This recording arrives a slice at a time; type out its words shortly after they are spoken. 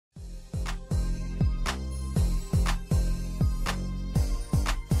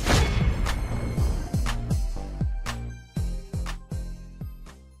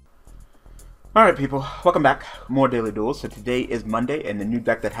Alright people, welcome back. More Daily Duels. So today is Monday, and the new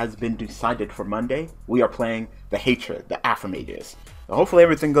deck that has been decided for Monday, we are playing the Hatred, the Amorphages. So hopefully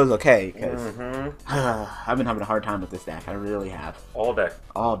everything goes okay, because I've been having a hard time with this deck. I really have. All day.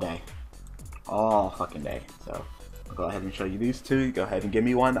 All day. All fucking day. So I'll go ahead and show you these two. You go ahead and give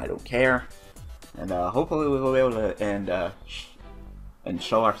me one. I don't care. And hopefully we'll be able to and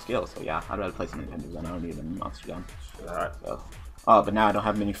show our skills. So yeah, I'd rather play some Nintendos and I don't need a monster gun. Alright. So. Oh, but now I don't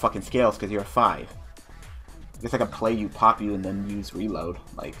have many fucking scales because you're a 5. I guess I can play you, pop you, and then use reload.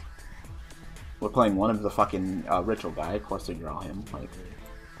 Like, we're playing one of the fucking ritual guy. Of course, to draw him. Like,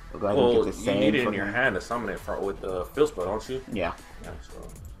 we'll go ahead and get this you need it in your hand to summon it with the field spell, don't you? Yeah. Yeah. So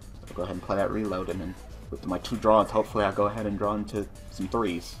I'll go ahead and play that reload, and then with my 2 draws, hopefully I'll go ahead and draw into some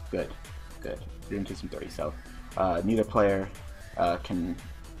 3s. Good. Good. Drew into some 3s. So, neither player can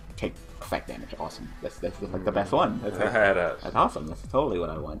take effect damage. Awesome. That's like the best one. That's awesome. That's totally what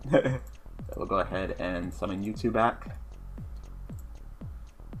I want. So we'll go ahead and summon you 2 back.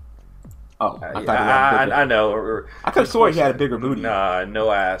 Oh, I thought he had bigger. I know. I could have swore he had a bigger booty. Nah, no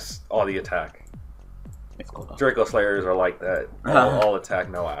ass, all the attack. It's cool though. Draco Slayers are like that. All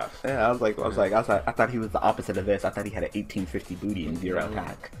attack, no ass. Yeah, I thought he was the opposite of this. I thought he had an 1850 booty and 0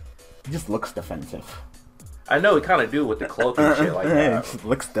 attack. He just looks defensive. I know he kind of do with the cloak and shit like that. It just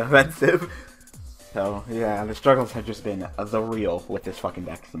looks defensive. So yeah, the struggles have just been the real with this fucking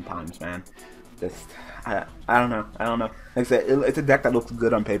deck sometimes, man. Just I don't know. Like I said, it's a deck that looks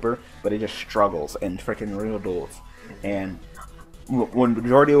good on paper, but it just struggles in freaking real duels. And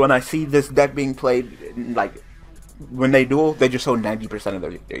when I see this deck being played, like when they duel, they just show 90% of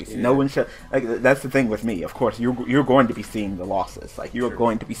their victories. Yeah. No one show. Like that's the thing with me. Of course, you're going to be seeing the losses. Like you're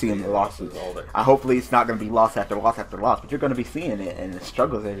going to be seeing the losses. Hopefully, it's not going to be loss after loss after loss, but you're going to be seeing it, and the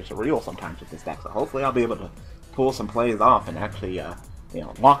struggles are just real sometimes with this deck. So hopefully, I'll be able to pull some plays off and actually,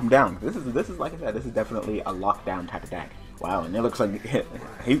 lock them down. This is like I said, this is definitely a lockdown type of deck. Wow, and it looks like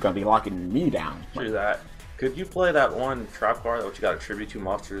he's going to be locking me down. True that. Could you play that one trap card that you got to attribute 2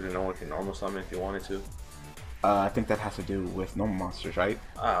 monsters and no one can normal summon if you wanted to? I think that has to do with normal monsters, right?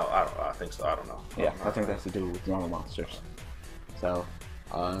 I think so. I don't know. Yeah, I think that has to do with normal monsters. So,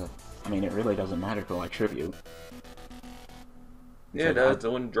 I mean, it really doesn't matter who I tribute. Yeah, it does.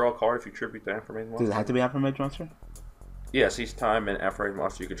 Doesn't draw a card if you tribute the Amorphages monster. Does it have to be Amorphages monster? Yes, each time an Amorphages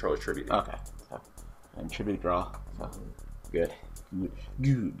monster you control is tributed. Okay. So, and tribute draw. So, good.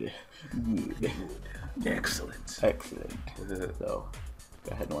 Good. Excellent. Excellent. So,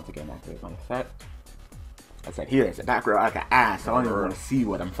 go ahead and once again activate my effect. I said, here, it's a back row like an ass. I don't even want to see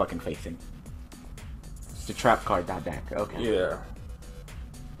what I'm fucking facing. It's the trap card .dek. Okay. Yeah.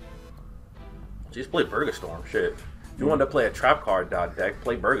 Just play Burgerstorm. Shit. If you wanted to play a trap card .dek,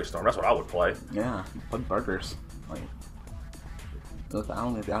 play Burgerstorm. That's what I would play. Yeah, play burgers. Like, look, I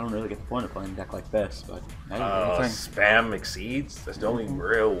don't really get the point of playing a deck like this, but spam exceeds. That's the only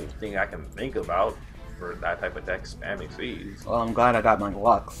real thing I can think about for that type of deck. Spam exceeds. Well, I'm glad I got my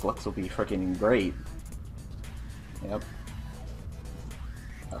Lux. Lux will be freaking great. Yep.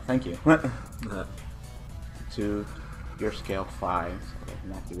 Thank you. To your scale 5, so I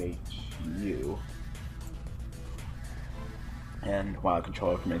can activate you. And while I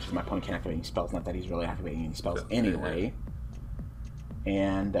control information, my opponent can't activate any spells. Not that he's really activating any spells anyway.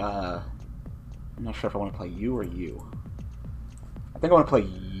 And I'm not sure if I want to play you or you. I think I want to play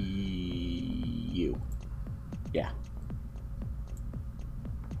you. Yeah.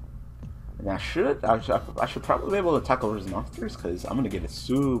 And I should probably be able to attack over his monsters because I'm gonna get a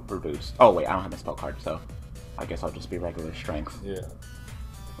super boost. Oh wait, I don't have a spell card, so I guess I'll just be regular strength. Yeah.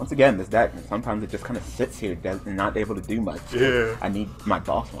 Once again, this deck sometimes it just kind of sits here, not able to do much. Yeah. I need my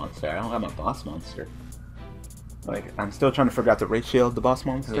boss monster. I don't have my boss monster. Like I'm still trying to figure out the ratio of the boss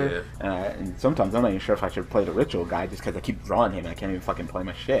monster. Yeah. And sometimes I'm not even sure if I should play the ritual guy just because I keep drawing him and I can't even fucking play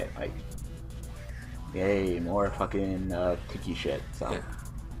my shit. Like, yay, more fucking cookie shit. So. Yeah.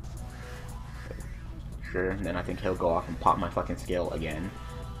 Sure, and then I think he'll go off and pop my fucking scale again.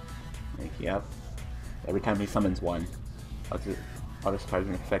 Like, yep. Every time he summons one, I'll discard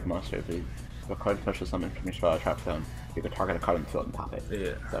an effect monster. If a card special summon from your spell or trap zone, you can target a card in the field and pop it.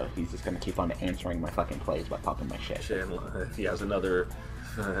 Yeah. So he's just gonna keep on answering my fucking plays by popping my shit. If he has another,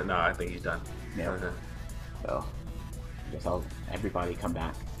 nah, I think he's done. Yeah. So I guess everybody come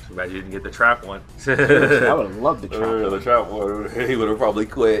back. Too bad you didn't get the trap one. I would have loved the trap one. The trap one. He would have probably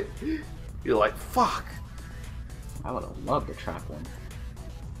quit. You're like, fuck. I would have loved the trap one.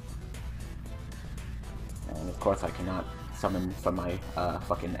 And of course I cannot summon from my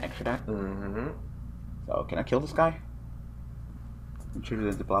fucking extra deck. So can I kill this guy?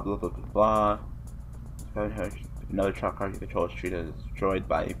 Contributed to blah blah blah blah blah. Another trap card you control is treated as destroyed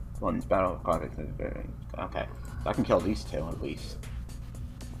by one's battle context. Okay, so I can kill these two at least.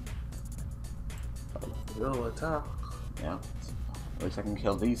 Yeah, at least I can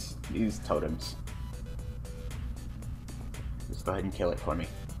kill these totems. Just go ahead and kill it for me.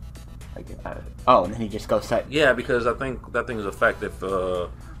 Oh, and then he just goes set. Yeah, because I think that thing is effective. No,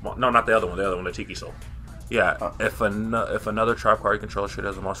 not the other one. The other one, the Tiki Soul. Yeah, if another trap card you control should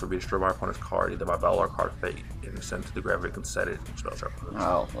as a monster be destroyed by an opponent's card, either by battle or card fate, and sent to the graveyard, can set it and spell trap cards.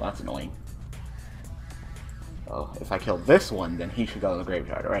 Oh, well, that's annoying. Oh, if I kill this one, then he should go to the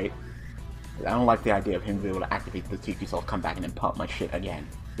graveyard, right? I don't like the idea of him being able to activate the Tiki Soul, come back, and then pump my shit again.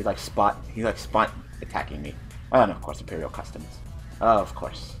 He's like spot attacking me. Oh, and of course, Imperial Customs. Oh, of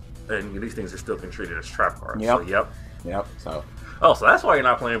course. And these things are still treated as trap cards. Yep. So, yep. Yep. So. Oh, so that's why you're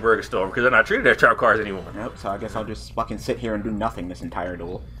not playing Burger Storm, because they're not treated as trap cards anymore. Yep. So I guess I'll just fucking sit here and do nothing this entire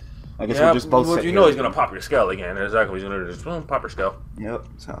duel. I guess we'll just both sit you know he's gonna pop your skull again. Exactly. He's gonna just pop your skull. Yep.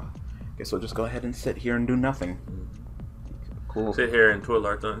 So I guess we'll just go ahead and sit here and do nothing. Cool. Sit here and twiddle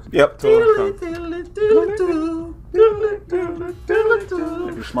our thumbs. Yep. Twiddle.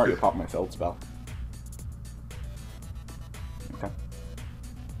 If you're smart, you'll pop my field spell. Okay.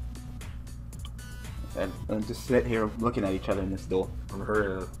 And just sit here looking at each other in this duel.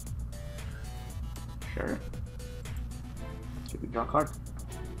 Sure. Should we draw a card?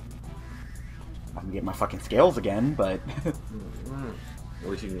 I can get my fucking scales again, but... At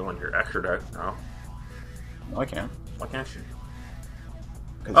least you can go into your extra deck now. No, I can't. Why can't you?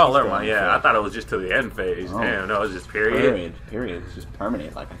 Oh, never mind. Yeah, I thought it was just to the end phase. Oh. Damn, no, it's just period. Period. It's just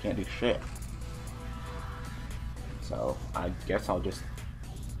permanent. Like, I can't do shit. So, I guess I'll just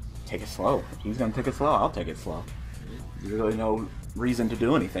take it slow. If he's gonna take it slow, I'll take it slow. There's really no reason to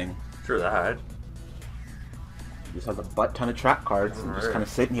do anything. True that. He just has a butt ton of trap cards and just kind of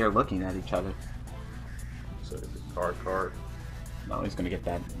sitting here looking at each other. So, card. No, he's gonna get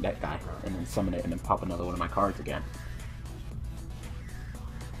that guy and then summon it and then pop another one of my cards again.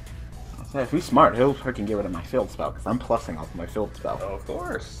 So if he's smart, he'll freaking get rid of my field spell because I'm plussing off my field spell. Oh, of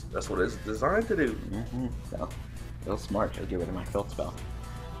course. That's what it's designed to do. So, he'll smart, he'll get rid of my field spell.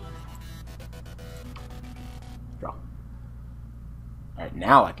 Draw. Alright,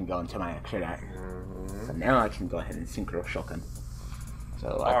 now I can go into my extra deck. So now I can go ahead and Synchro Shulkin.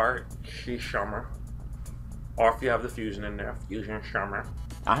 So, Or she's Summer. Or if you have the fusion in there, Fusion Summer.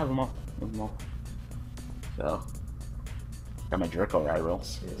 I have them all. So, got my Draco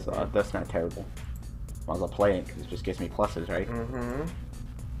Rivals, so that's not terrible. Might as well play it because it just gives me pluses, right?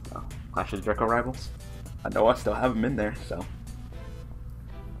 So, Clash of Draco Rivals. I know I still have them in there, so.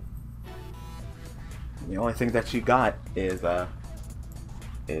 The only thing that you got is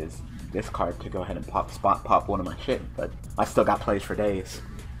this card to go ahead and pop one of my shit, but I still got plays for days.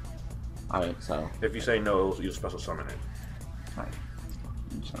 Alright, so. If you say no, you'll special summon it. Alright.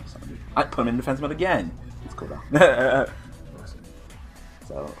 I put him in defense mode again. It's cool though.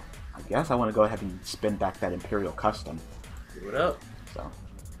 So, I guess I want to go ahead and spin back that Imperial Custom. Give it up. So,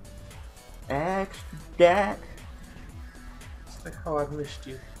 Hatred.dek. It's like how I've missed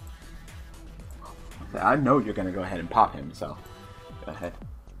you. I know you're going to go ahead and pop him, so go ahead.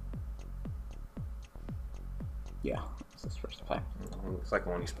 Yeah, that's his first effect. Looks like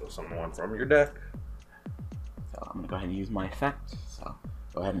when you spill someone from your deck. So, I'm going to go ahead and use my effect. So,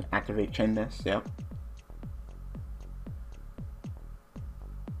 go ahead and activate Chain this, yep.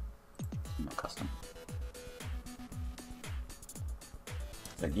 Custom.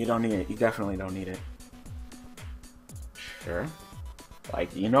 So you don't need it. You definitely don't need it. Sure.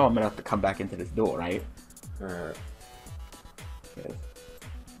 Like, you know I'm gonna have to come back into this duel, right? Alright.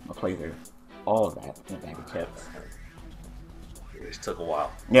 I'll play through all of that in a bag of chips. It just took a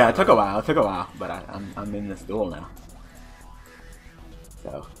while. Yeah, it took a while. But I'm in this duel now.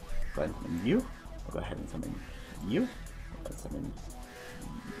 So, go ahead and summon you. I'll go ahead and summon you. I'll summon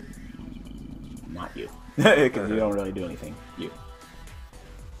not you, because you don't really do anything. You.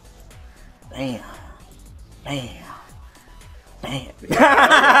 Bam. I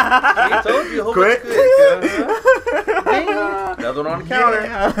told you, hope quit. Another one on the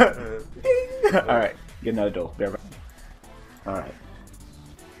counter. Alright, get another duel. Alright.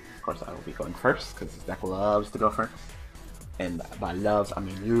 Of course, I will be going first, because this deck loves to go first. And by loves, I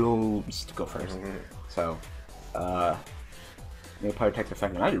mean loves to go first. So, Pyrotech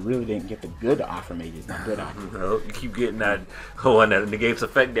effect, and I really didn't get the good Amorphages, not good Amorphages. No, you keep getting that one that negates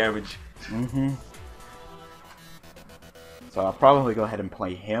effect damage. So I'll probably go ahead and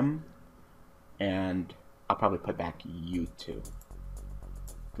play him, and I'll probably put back you too.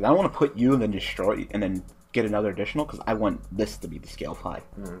 Because I don't want to put you and then destroy, and then get another additional, because I want this to be the scale 5.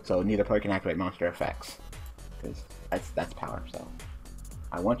 So neither player can activate monster effects. because that's power. So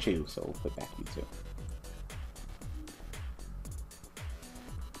I want you, so we'll put back you too.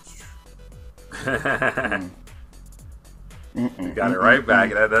 You got it right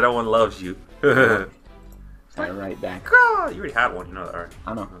back. That one loves you. Got it right back. God, you already had one, you know that, right?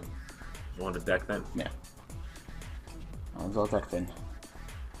 I know. You wanted to deck then? Yeah. I was all decked in.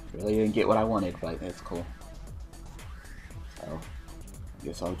 Really didn't get what I wanted, but it's cool. So, I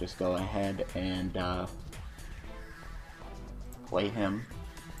guess I'll just go ahead and play him.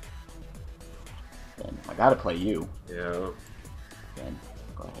 Then I gotta play you. Yeah. Then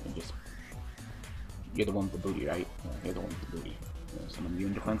go ahead and just. You're the one with the booty, right? Yeah, you're the one with the booty. Summon you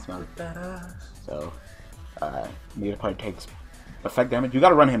in defense mode. So, the opponent takes effect damage. You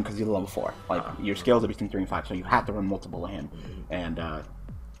gotta run him because he's level 4. Like, your skills are between 3 and 5, so you have to run multiple of him. And,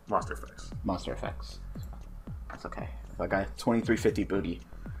 monster effects. Monster effects. That's okay. So I got 2350 booty,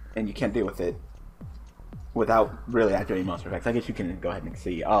 and you can't deal with it without really activating monster effects. I guess you can go ahead and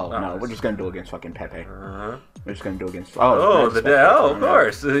see. Oh, no, we're just gonna do against fucking Pepe. We're just gonna do against. Of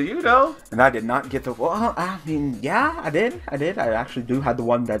course, you know. And I did not get the. Well, I mean, yeah, I did. I actually do have the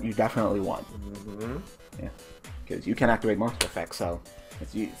one that you definitely want. Yeah, because you can activate monster effects. So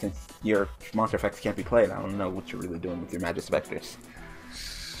since your monster effects can't be played, I don't know what you're really doing with your Magus Vectors.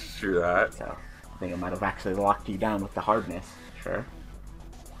 True that. So I think I might have actually locked you down with the hardness. Sure.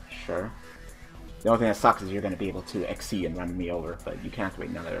 The only thing that sucks is you're going to be able to exceed and run me over, but you can't activate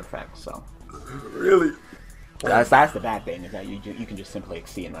none of their effects. So really. That's the bad thing, is that you can just simply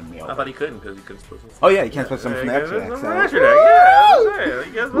exceed and run me over. I thought he couldn't because he couldn't split some. Oh yeah, you can't split some from the extra deck.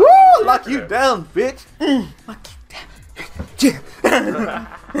 Yeah, woo! Lock you down, bitch! Lock you down.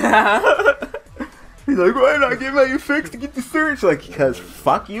 He's like, why not get my fix to get the search? Like, because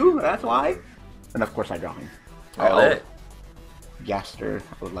fuck you, that's why. And of course I draw him. Gaster,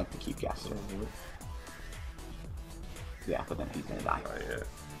 I would like to keep Gaster. Yeah, but then he's gonna die. Oh, yeah.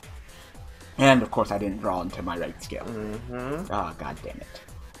 And of course I didn't draw into my right scale. Oh, god damn it.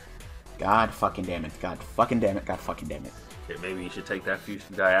 God fucking damn it. God fucking damn it. God fucking damn it. Okay, maybe you should take that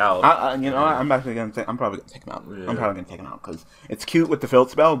fusion guy out. You know, I'm probably gonna take him out. Yeah. I'm probably gonna take him out because it's cute with the field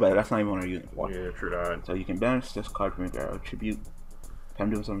spell, but that's not even what I'm using it for. Yeah, true that. So you can banish this card from your barrel, tribute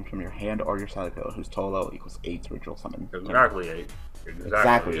Pendulum summon from your hand or your side pillow, whose total level equals 8 to ritual summon. Exactly 8.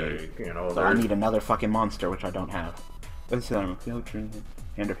 Exactly 8. You know, so I need another fucking monster, which I don't have. Let's see, hand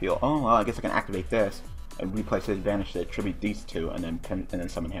or heal. Oh, well, I guess I can activate this and replace it, banish it, tribute these two, and then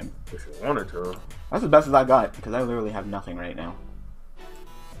summon him. If you wanted to. That's the best as I got, because I literally have nothing right now.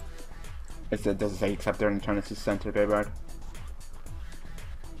 Does it say except during the turn it's sent to the graveyard?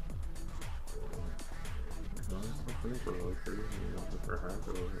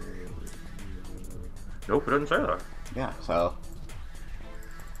 Nope, it doesn't say that. Yeah, so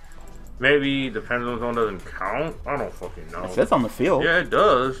maybe the pendulum zone doesn't count? I don't fucking know. It says on the field. Yeah, it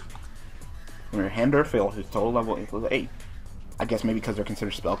does. When your hand or field, whose total level equals 8. I guess maybe because they're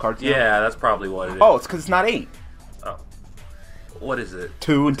considered spell cards now? Yeah, that's probably what it is. Oh, it's because it's not 8. Oh. What is it?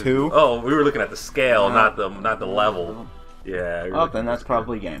 2 and 2. Oh, we were looking at the scale, not the level. Yeah. Oh, then that's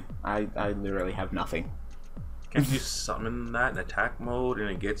probably game. I literally have nothing. Can't you summon that in attack mode and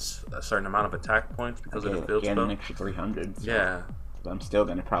it gets a certain amount of attack points because of the field spell? An extra 300. So yeah. But I'm still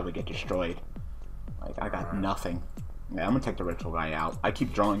gonna probably get destroyed. Like, I got nothing. Yeah, I'm gonna take the ritual guy out. I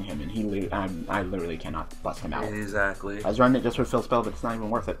keep drawing him, and I literally cannot bust him out. Exactly. I was running it just for field spell, but it's not even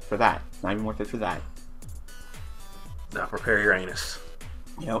worth it for that. It's not even worth it for that. Now prepare your anus.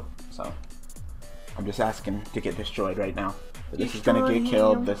 Yep. So I'm just asking to get destroyed right now. This is gonna get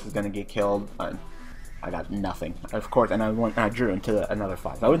killed. This is gonna get killed. I got nothing. Of course, and I drew into another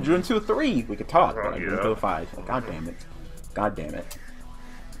 5. I drew into a 3. We could talk, but I drew into a 5. Like, god damn it. God damn it.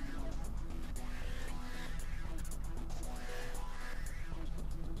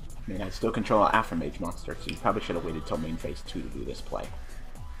 I mean, I still control an Affirmage monster, so you probably should have waited till main phase 2 to do this play.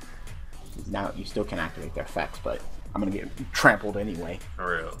 Now, you still can activate their effects, but I'm gonna get trampled anyway.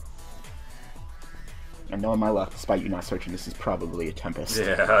 For real. And knowing my luck, despite you not searching, this is probably a Tempest.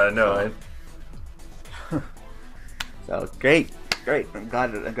 Yeah, I know it. So, great. I'm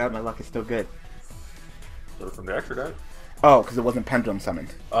glad my luck is still good. So from the extra deck? Oh, because it wasn't Pendulum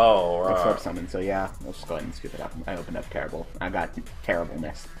summoned. Oh, right. It's Flip summoned, so yeah. Let's just go ahead and scoop it up. I opened up terrible. I got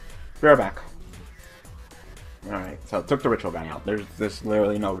terribleness. We're back. Alright, so took the ritual guy out. There's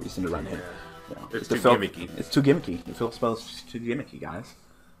literally no reason to run him. You know, it's too gimmicky. It's too gimmicky. The field spell is too gimmicky, guys.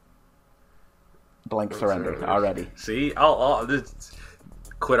 Blank surrender already. See? I'll just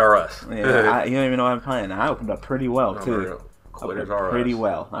quit our us. Yeah, you don't even know what I'm playing. I opened up pretty well, too. Quitters are pretty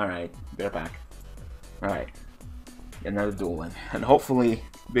well. Alright, they're back. Alright. Another dueling. And hopefully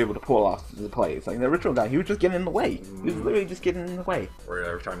be able to pull off the plays. Like the ritual guy, he was just getting in the way. He was literally just getting in the way. Or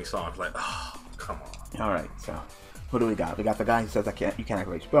every time he saw him, it's like, oh, come on. Alright, so who do we got? We got the guy who says you can't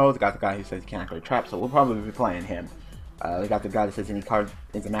activate spells. We got the guy who says you can't activate traps, so we'll probably be playing him. We got the guy that says any card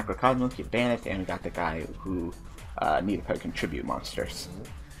is a macrocosmos, get banished, and we got the guy who need to contribute monsters.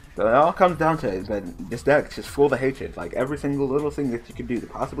 So it all comes down to it, but this deck is just full of hatred. Like every single little thing that you can do to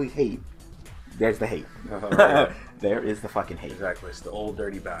possibly hate, there's the hate. There is the fucking hate. Exactly, it's the old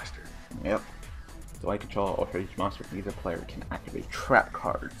dirty bastard. Yep. Do I control or for each monster, neither player can activate trap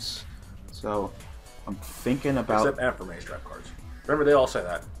cards. So I'm thinking about except Amorphages trap cards. Remember, they all say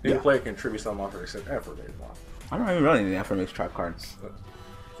that. Neither Yeah. player can contribute some monster except Amorphages one. I don't even really need Amorphages trap cards.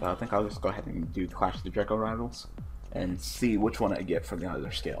 So I think I'll just go ahead and do Clash of the Draco Rivals and see which one I get from the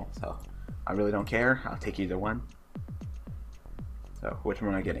other skill. So I really don't care. I'll take either one. So which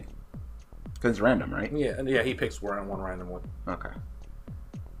one am I getting? Because it's random, right? Yeah, and yeah, he picks one random one. Okay.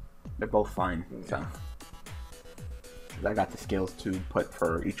 They're both fine. So 'cause I got the skills to put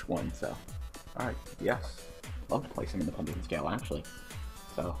for each one. So alright, yes. Love to place him in the pendulum scale actually.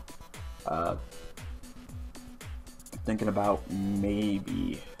 So thinking about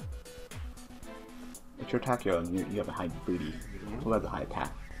maybe it's your attack, you have a high booty. Who has a high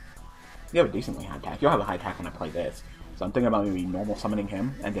attack? You have a decently high attack. You'll have a high attack when I play this. So I'm thinking about maybe normal summoning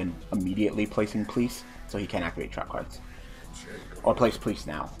him and then immediately placing Police so he can't activate trap cards. Or place Police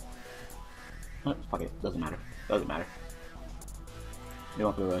now. Oh, fuck it, doesn't matter. Doesn't matter. You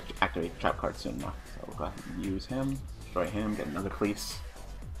won't be able to activate trap cards soon enough. So we'll go ahead and use him, destroy him, get another Police.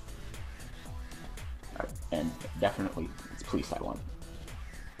 Alright, and definitely it's Police I want.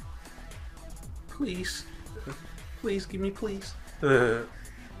 Please. Please, give me please. I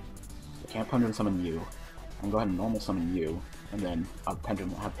can't pendulum summon you. I'm gonna go ahead and normal summon you, and then I'll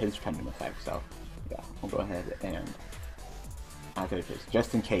have his pendulum effect. So yeah, we'll go ahead and activate this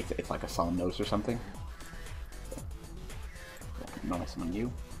just in case it's like a solemn nose or something. So, normal summon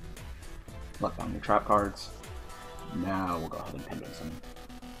you. Lock down your trap cards. Now we'll go ahead and pendulum summon.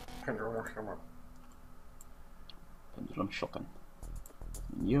 Pendulum Shulkin.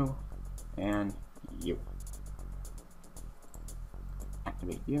 You and you.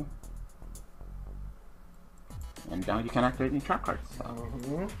 Activate you. And now you can activate any trap cards. So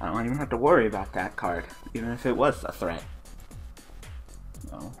I don't even have to worry about that card, even if it was a threat.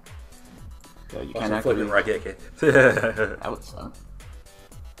 No. So you can't activate. That would suck.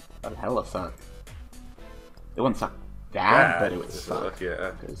 That would hella suck. It wouldn't suck bad, but it would suck.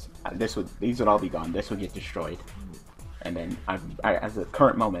 Yeah. Because these would all be gone. This would get destroyed. And then as the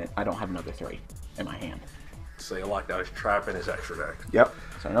current moment, I don't have another 3 in my hand. So you locked out his trap and his extra deck. Yep.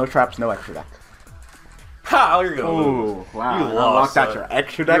 So no traps, no extra deck. Ha! You're gonna lose. Wow. You I lost, locked out your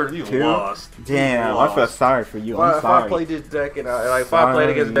extra deck you too? lost. Damn, You I feel lost. sorry for you. I'm If sorry. I played this deck and if I played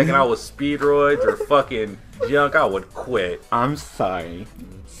against a deck and I was speedroids or fucking junk, I would quit. I'm sorry.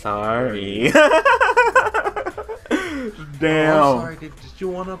 Sorry. Damn. Oh, I'm sorry. Did you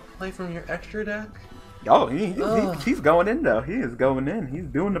want to play from your extra deck? Oh, he's going in though. He is going in. He's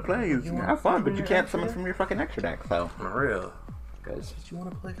doing the plays. Have fun, but you can't summon from your fucking extra deck. So. For real. Because did you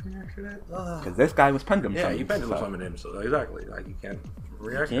want to play from your extra deck? this guy was pendulum. Yeah, you pendulum summon him. So exactly, like you can't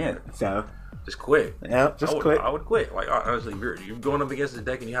react. You can't. So. Just quit. Yeah, quit. I would quit. Like honestly, if you're going up against a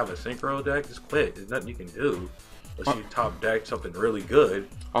deck and you have a synchro deck, just quit. There's nothing you can do unless you top deck something really good.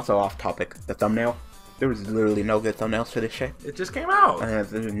 Also off topic, the thumbnail. There was literally no good thumbnails for this shit. It just came out.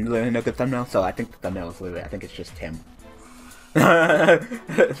 There's literally no good thumbnail, so I think the thumbnail is literally, I think it's just him.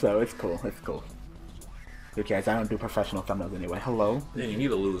 So it's cool, it's cool. Who cares? I don't do professional thumbnails anyway. Hello? Yeah, you need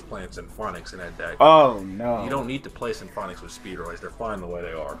to lose playing Symphonics in that deck. Oh no. You don't need to play Symphonics with speedroids. They're fine the way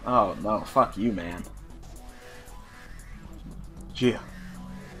they are. Oh no, fuck you, man. Yeah.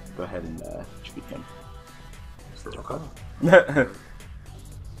 Go ahead and shoot him. Okay.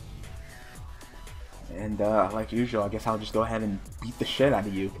 And like usual, I guess I'll just go ahead and beat the shit out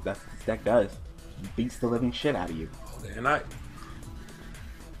of you, because that's what this deck does. It beats the living shit out of you. Day and night.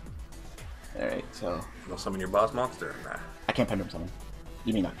 Alright, so... You'll summon your boss monster? Nah. I can't pendulum summon.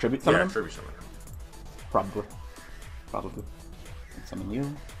 You mean like tribute summon? Yeah, him? tribute summon him. Probably. Probably. And summon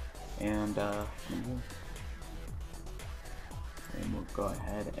you. And summon you. And we'll go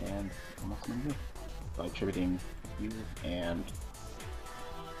ahead and almost summon you. By attributing you and...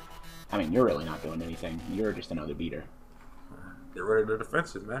 I mean, you're really not doing anything. You're just another beater. Get rid of the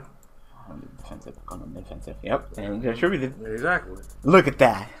defensive, man. Defensive, on defensive. Yep, and attributed. Exactly. Look at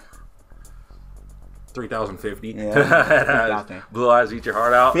that. 3,050. Yeah. Blue eyes eat your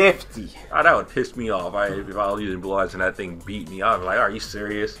heart out. 50. Oh, that would piss me off. If I was using blue eyes and that thing beat me, I'd be like, are you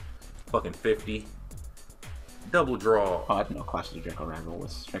serious? Fucking 50. Double draw. Oh, I didn't know Clash of the Draco Rival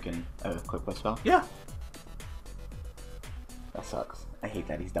was freaking a quick play spell. Yeah. That sucks. I hate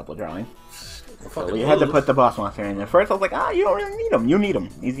that he's double drawing. So we had to put the boss monster in there. First, I was like, you don't really need him. You need him.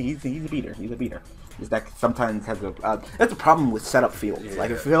 He's a beater. He's a beater. This deck sometimes has a that's a problem with setup fields. Yeah.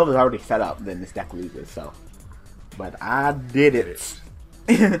 Like if the field is already set up, then this deck loses. So, but I did it.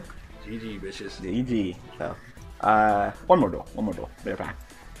 GG, bitches. GG. So, one more duel. They're back.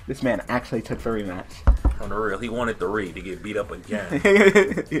 This man actually took the rematch. On the real, he wanted the read to get beat up again.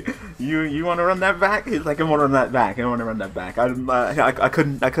 you want to run that back? He's like, I want to run that back. I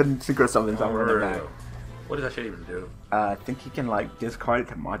couldn't synchro something, so I'm running back. What does that shit even do? I think he can like discard it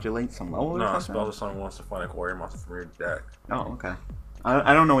to modulate some level. No, or something? spells if someone wants to find a warrior monster from your deck. Oh, okay.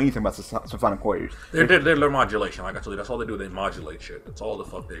 I don't know anything about Symphonic Warriors. They're modulation. Like I told you, that's all they do. They modulate shit. That's all the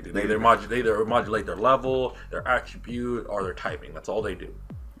fuck they do. They either modulate their level, their attribute, or their typing. That's all they do.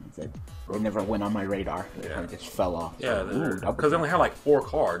 They never went on my radar. They kind of just fell off. Yeah, because they only had like 4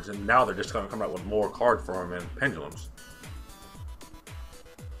 cards, and now they're just going to come out with more cards for them and pendulums.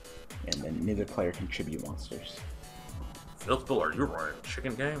 And then neither player can tribute monsters. Field spell, are you running a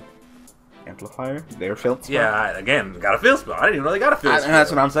chicken game? Amplifier? Their field spell? Yeah, again, got a field spell. I didn't even know they got a field spell. And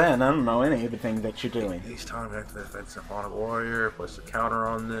that's what I'm saying. I don't know any of the things that you're doing. Each time after the effect, Symphonic Warrior, puts the counter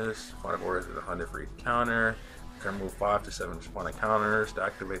on this. Symphonic Warrior is 100 for each counter. You can remove 5 to 7 Symphonic counters to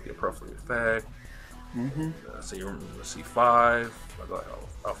activate the appropriate effect. So you see 5.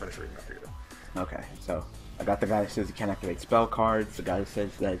 I'll finish reading after you. Okay, so I got the guy that says you can't activate spell cards, the guy who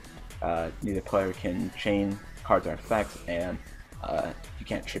says that neither player can chain cards or effects, and you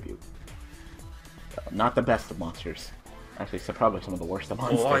can't tribute. So, not the best of monsters. Actually, so probably some of the worst of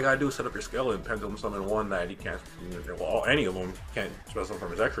monsters. Well, all you gotta do is set up your skeleton, pendulum summon one that he can't. Well, any of them can't special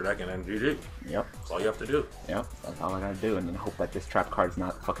from his extra deck, and then GG. Yep. That's all you have to do. Yep, that's all I gotta do, and then hope that this trap card's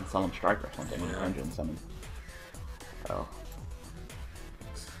not fucking Solemn Strike or something. Yeah. Pendulum summon. So,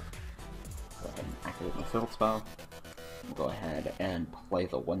 go ahead and activate my field spell. Go ahead and play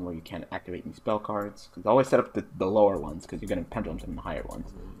the one where you can't activate any spell cards. Because always set up the lower ones, because you're gonna pendulum summon the higher ones.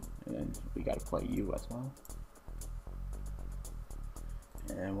 And then we gotta play you as well.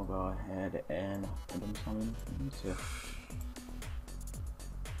 And we'll go ahead and pendulum summon you too.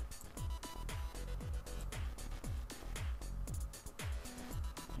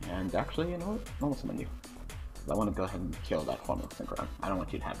 And actually, you know what? Normal summon you. I want to go ahead and kill that form of Synchron. I don't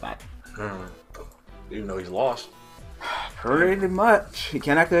want you to have that. Even though he's lost. Pretty much. He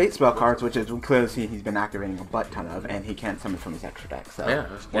can't activate spell cards, which is clearly he's been activating a butt ton of, and he can't summon from his extra deck. So, yeah,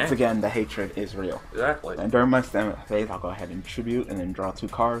 once again, the hatred is real. Exactly. And during my phase, I'll go ahead and tribute, and then draw 2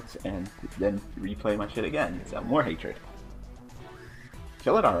 cards, and then replay my shit again. So, more hatred.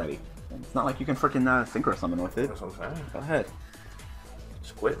 Kill it already. It's not like you can freaking synchro summon with it. That's what I'm saying. Go ahead.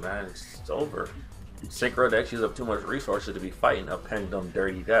 Just quit, man. It's over. Synchro decks use up too much resources to be fighting a pendulum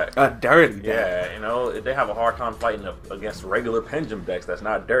dirty deck. A dirty deck. Yeah, you know, they have a hard time fighting against regular pendulum decks that's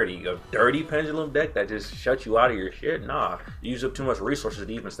not dirty. A dirty pendulum deck that just shuts you out of your shit? Nah. You use up too much resources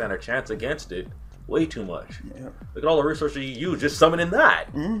to even stand a chance against it. Way too much. Yeah. Look at all the resources you use just summoning that.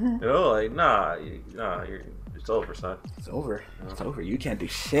 You know, like, it's over, son. It's over. It's over. You can't do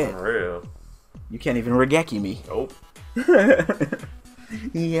shit. For real. You can't even Regeki me. Nope.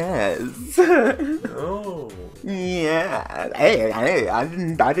 Yes. Oh. Yeah. Hey,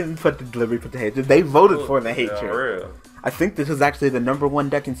 I didn't put the delivery for the hatred. They voted for the hatred. Yeah, real. I think this was actually the #1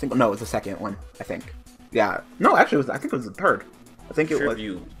 deck in single. No, it was the second one. I think. Yeah. No, actually, I think it was the third. I think it was.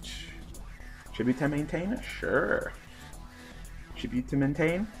 Tribute to maintain? Sure. Tribute to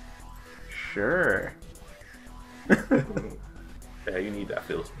maintain? Sure. Yeah, you need that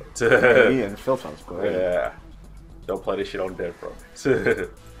field spell. Yeah, the field spell's great. Yeah. Don't play this shit on dead, bro.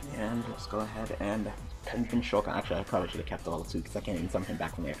 And let's go ahead and Pendulum Shokan. Actually, I probably should have kept all 2 because I can't even summon him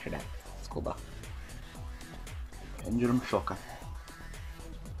back from the extra deck. It's cool though. Pendulum Shokan.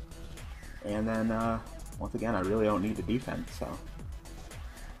 And then, once again, I really don't need the defense, so.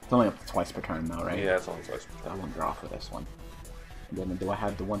 It's only up to twice per turn though, right? Yeah, it's only twice per turn. So I won't draw for this one. And then do I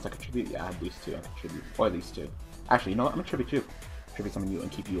have the ones I contribute? Yeah, I have these 2 I contribute. Or these 2. Actually, you know what? I'm gonna tribute you. Tribute summon you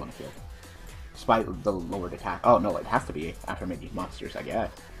and keep you on the field. Despite the lowered attack. Oh no, it has to be after making monsters, I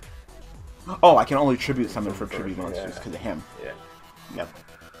guess. Oh, I can only tribute summon for tribute monsters because of him. Yeah. Yep.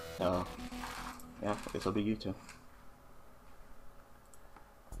 So, yeah, this will be you 2.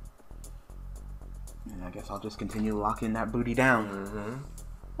 And I guess I'll just continue locking that booty down.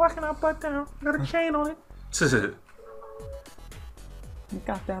 Locking that butt down. Got a chain on it. You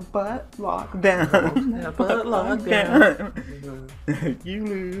got that butt locked down. That butt locked down. You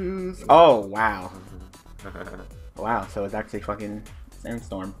lose. Oh, wow. Wow, so it's actually fucking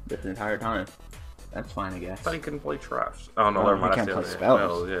Sandstorm this entire time. That's fine, I guess. I thought he couldn't play traps. Oh no, Oh, never he mind. can't I play still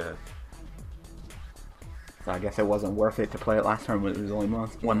spells. no, yeah. So I guess it wasn't worth it to play it last time when it was only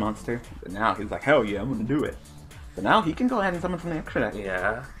one monster. But now he's like, hell yeah, I'm gonna do it. So now he can go ahead and summon from the extra deck.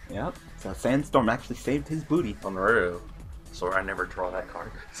 Yeah. Yep. So Sandstorm actually saved his booty. On the real. Sorry, I never draw that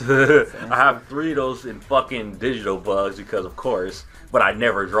card. I have 3 of those in fucking digital bugs because of course, but I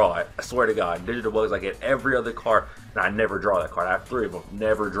never draw it. I swear to God, digital bugs I get every other card and I never draw that card. I have 3 of them,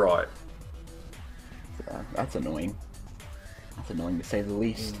 never draw it. That's annoying. That's annoying to say the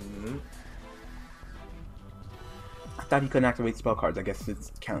least. I thought he couldn't activate spell cards. I guess it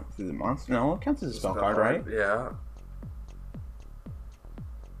counts as a monster. No, it counts as a spell card, right? Yeah.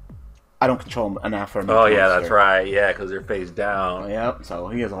 I don't control an Afro. Oh yeah, that's right. Yeah, because they're face down. Oh, yep. So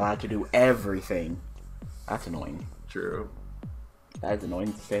he is allowed to do everything. That's annoying. True. That is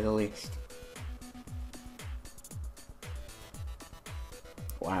annoying to say the least.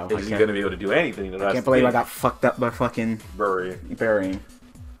 Wow. Is he gonna be able to do anything? I can't believe I got fucked up by fucking burying.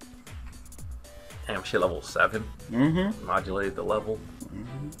 Damn shit, level 7. Mm-hmm. Modulate the level.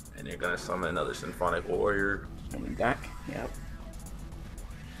 And you're gonna summon another Symphonic Warrior. Coming back. Yep.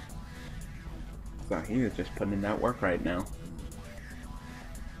 So he is just putting in that work right now.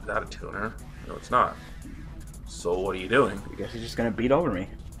 Is that a tuner? No, it's not. So what are you doing? I guess he's just gonna beat over me.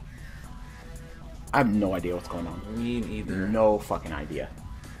 I have no idea what's going on. Me neither. No fucking idea.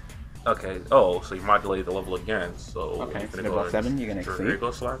 Okay. Oh, so you modulate the level again. So okay. You're So level 7, you're gonna exceed.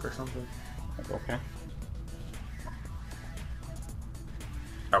 Go slack or something. Okay.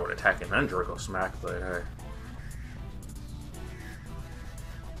 I would attack and then Draco Smack, but hey.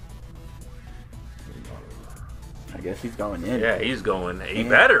 I guess he's going in. Yeah, he's going. He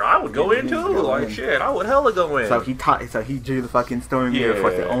better. I would go in too. Like shit, I would hella go in. So he drew the fucking Storm Mirror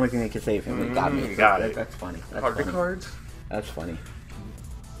Force, the only thing that could save him. It got me. Got it. That's funny. That's Card funny. cards. That's funny.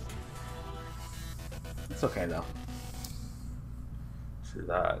 It's okay though. See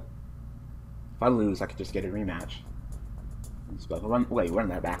that. If I lose, I could just get a rematch. Run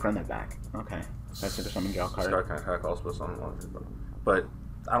that back. Run that back. Okay. That's a summon draw card. Star can attack all special summon monsters, but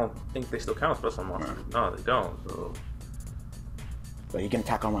I don't think they still count special monsters. No, they don't. So. But you can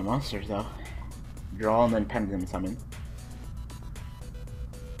attack all my monsters though. Draw and then pendulum summon.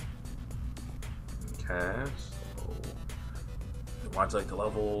 Okay. So mine's like the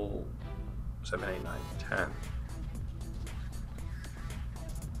level 7, 8, 9, 10.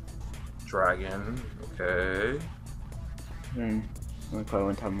 Dragon. Okay. Then we play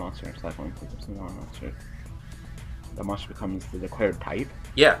one type of monster and select one monster. The monster becomes the declared type.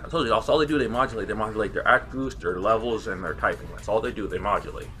 Yeah, I told you. That's all they do. They modulate. They modulate their attributes, their levels, and their typing. That's all they do. They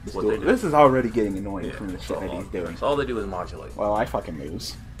modulate. What they do. This is already getting annoying from the shit that he's doing. That's all they do is modulate. Well, I fucking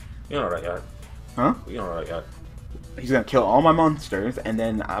lose. You know what I got? Huh? You know what I got? He's gonna kill all my monsters, and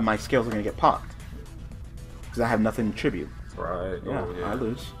then my skills are gonna get popped because I have nothing to tribute. Right. Yeah, oh, yeah. I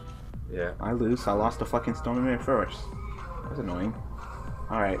lose. Yeah. I lose. I lost the fucking Storm Mirror first. That was annoying.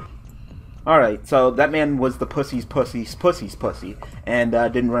 Alright. Alright, so that man was the pussy's pussy, and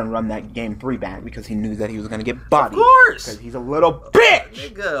didn't run that game 3 back because he knew that he was going to get bodied. Of course! Because he's a little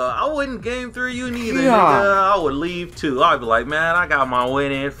bitch! Nigga, I wouldn't game through you neither, Yeah. nigga. I would leave too. I'd be like, man, I got my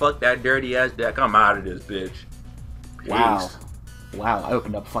win in. Fuck that dirty ass deck. I'm out of this bitch. Peace. Wow. Wow, I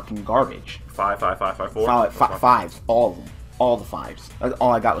opened up fucking garbage. 5, 5, 5, 5, 4. Fives. All of them. All the 5s.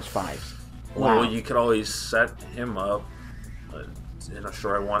 All I got was 5s. Wow. Well, you could always set him up in a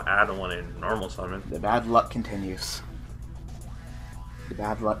short one, add one in normal summon. The bad luck continues. The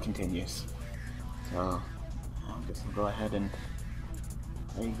bad luck continues. So, I guess I'll go ahead and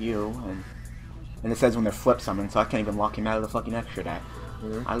play you, and it says when they're flip summoned, so I can't even lock him out of the fucking extra deck.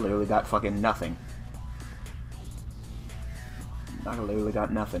 I literally got fucking nothing. I literally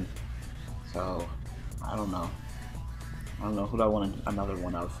got nothing. So, I don't know. I don't know who do I want another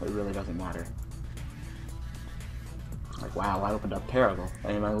one of. It really doesn't matter. Like, wow, I opened up terrible.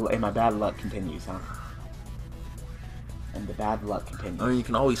 And my bad luck continues, huh? And the bad luck continues. I mean, you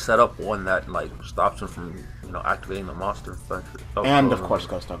can always set up one that, like, stops him from, you know, activating the monster effect. And, of course,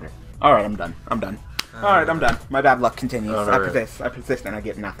 Ghost Ogre. Alright, I'm done. Alright, I'm done. My bad luck continues. I persist, and I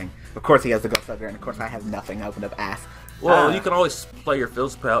get nothing. Of course he has the Ghost Ogre, and of course I have nothing. I opened up ass. Well, you can always play your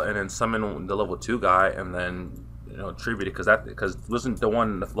field spell and then summon the level 2 guy, and then, you know, tribute it, because wasn't the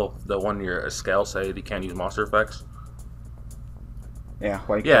one your scale say you can't use monster effects?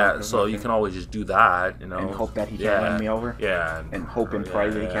 Yeah, so you can always just do that, you know. And hope that he can't run me over? Yeah. And hope and pray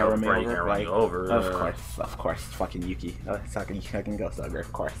that he can't run me over? Of course, fucking Yuki. Fucking Ghost Ogre,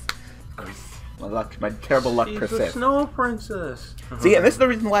 of course. My terrible luck persists. She's a snow princess. See, and this is the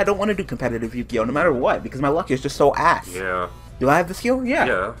reason why I don't want to do competitive Yu-Gi-Oh! No matter what, because my luck is just so ass. Yeah. Do I have the skill? Yeah.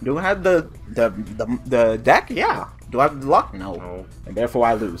 Yeah. Do I have the deck? Yeah. Do I have the luck? No. And therefore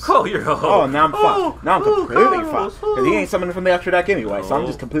I lose. Oh, you're Oh, now I'm fucked. Now I'm completely fucked. Because he ain't summoning from the extra deck anyway, so I'm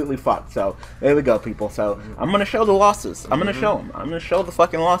just completely fucked. So, there we go, people. So, I'm going to show the losses. I'm going to show them. I'm going to show the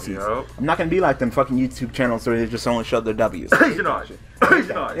fucking losses. Yep. I'm not going to be like them fucking YouTube channels where they just only show their W's. You're not.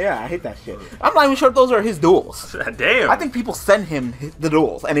 Yeah, I hate that shit. I'm not even sure if those are his duels. Damn. I think people send him the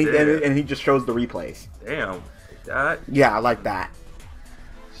duels, and he just shows the replays. Damn. That? Yeah, I like that.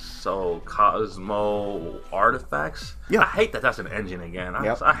 So, Cosmo Artifacts? Yeah. I hate that that's an engine again.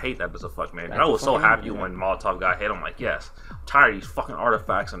 I hate that as a fuck, man. I was so happy when Molotov got hit. I'm like, yes. I'm tired of these fucking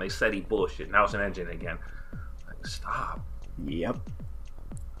artifacts, and they said he bullshit. Now it's an engine again. Like, stop. Yep.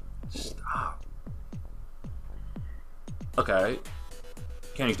 Stop. Okay.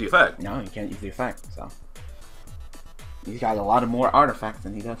 Can't use the effect. No, you can't use the effect, so. He's got a lot of more artifacts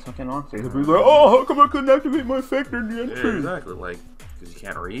than he does fucking monsters. He'll be like, oh, how come I couldn't activate my effect in the entry? Yeah, exactly. Like, because you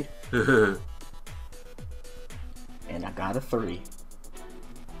can't read. And I got a 3.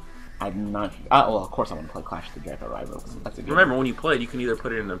 I'm not. Well, of course I want to play Clash of the Draco Rivals. That's a good Remember, when you play it, you can either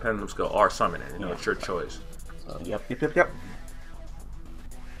put it in the Pendulum Skill or summon it. You know, it's your choice. So, yep.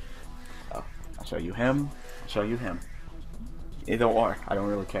 So, I'll show you him. I'll show you him. Either or. I don't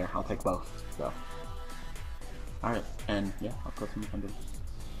really care. I'll take both. So. Alright. And, yeah, I'll put some Pendulum.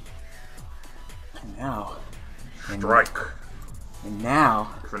 And now. Strike. And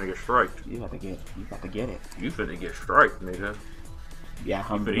now. You're finna get striked. You got to get it. You finna get striked, nigga. Yeah,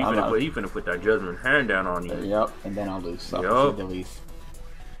 he finna put that judgment hand down on you. Yep, and then I'll lose. So, yep.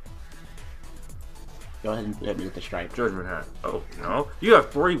 Go ahead and hit me with the strike. Judgment hand. Oh, no. You have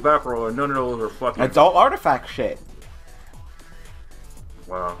 3 back row and none of those are fucking... It's all artifact shit.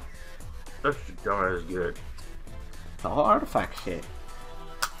 Wow. That's dumbass good. It's all artifact shit.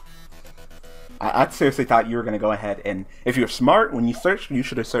 I seriously thought you were going to go ahead and, if you're smart, when you search, you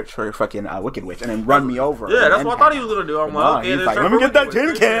should have searched for fucking Wicked Witch and then run me over. Yeah, that's what I thought he was going to do. I'm like, okay, he's like, let me get that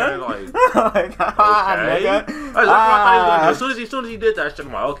tin can. Like, okay. That's what I thought he was gonna do. As soon as he did that shit,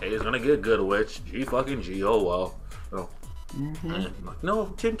 I'm like, okay, he's going to get Good Witch. G fucking G, oh well. So, I'm like, no,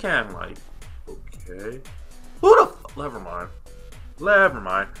 tin can. I'm like, okay. Who the fuck? Never mind.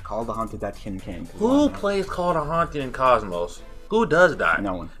 Call the Haunted that tin can. Who plays Call the Haunted in Cosmos? Who does that?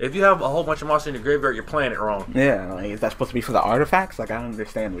 No one. If you have a whole bunch of monsters in your graveyard, you're playing it wrong. Yeah, like, is that supposed to be for the artifacts? Like, I don't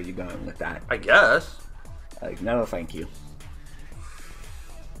understand where you're going with that. I guess. Like, no, thank you.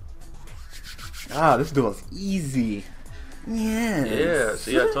 Ah, this duel is easy. Yes. Yeah.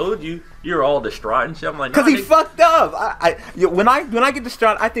 See, I told you. You're all distraught and shit. I'm like, because he fucked up. When I get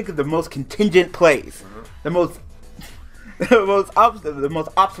distraught, I think of the most contingent plays, the most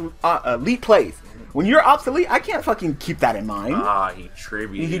obsolete elite plays. When you're obsolete, I can't fucking keep that in mind. Ah, he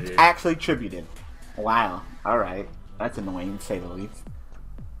tributed. He actually tributed. Wow. Alright. That's annoying, to say the least.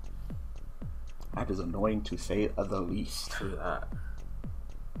 That is annoying, to say the least. True that.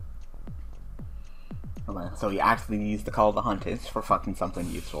 Okay, so he actually needs to call the hunters for fucking something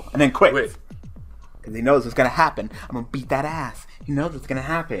useful. And then quit. Because he knows what's going to happen. I'm going to beat that ass. He knows what's going to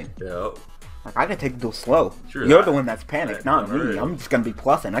happen. Yep. Like, I gotta take the duel slow. True You're that. the one that's panicked, not me. I'm just gonna be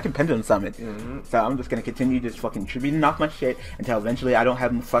plussing. I can pendulum summon. So I'm just gonna continue just fucking tributing off my shit until eventually I don't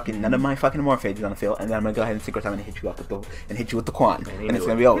have none of my fucking Amorphages on the field, and then I'm gonna go ahead and secret summon and hit you up with the Quan. And it's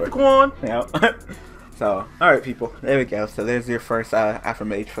gonna be over. Hit the Quan! Yeah. So, alright people, there we go. So there's your first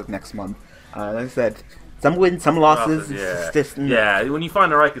Affirmage for next month. Like I said, some wins, some losses. Yeah, when you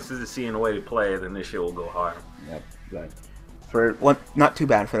find the right consistency in the way to play, then this shit will go hard. Yep, good. Not too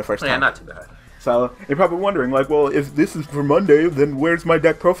bad for the first time. Yeah, not too bad. So you're probably wondering, like, well, if this is for Monday, then where's my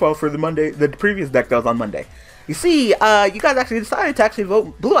deck profile for the previous deck that was on Monday? You see, you guys actually decided to actually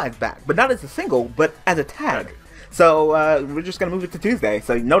vote Blue Eyes back, but not as a single, but as a tag. So we're just gonna move it to Tuesday.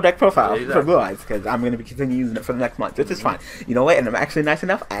 So no deck profile for Blue Eyes because I'm gonna be continuing using it for the next month, which is fine. You know what? And I'm actually nice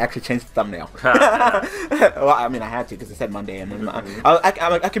enough. I actually changed the thumbnail. Well, I mean, I had to because it said Monday, and then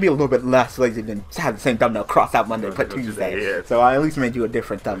I could be a little bit less lazy than have the same thumbnail cross out Monday, put Tuesday. So I at least made you a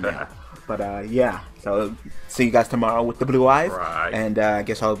different thumbnail. But yeah, so see you guys tomorrow with the Blue Eyes, and I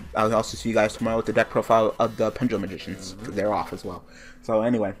guess I'll also see you guys tomorrow with the deck profile of the Pendulum Magicians. They're off as well. So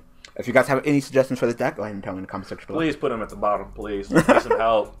anyway. If you guys have any suggestions for this deck, go ahead and tell me in the comment section below. Please put them at the bottom, please. We need some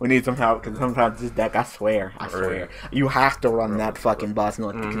help. We need some help, because sometimes this deck, I swear, you have to run that fucking boss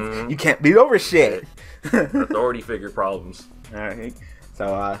note, because you can't beat over shit. Authority figure problems. Alright.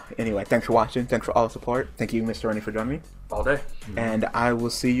 So, anyway, thanks for watching. Thanks for all the support. Thank you, Mr. Rennie, for joining me. All day. And I will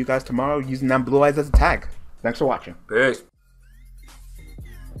see you guys tomorrow using that Blue Eyes as a tag. Thanks for watching. Peace.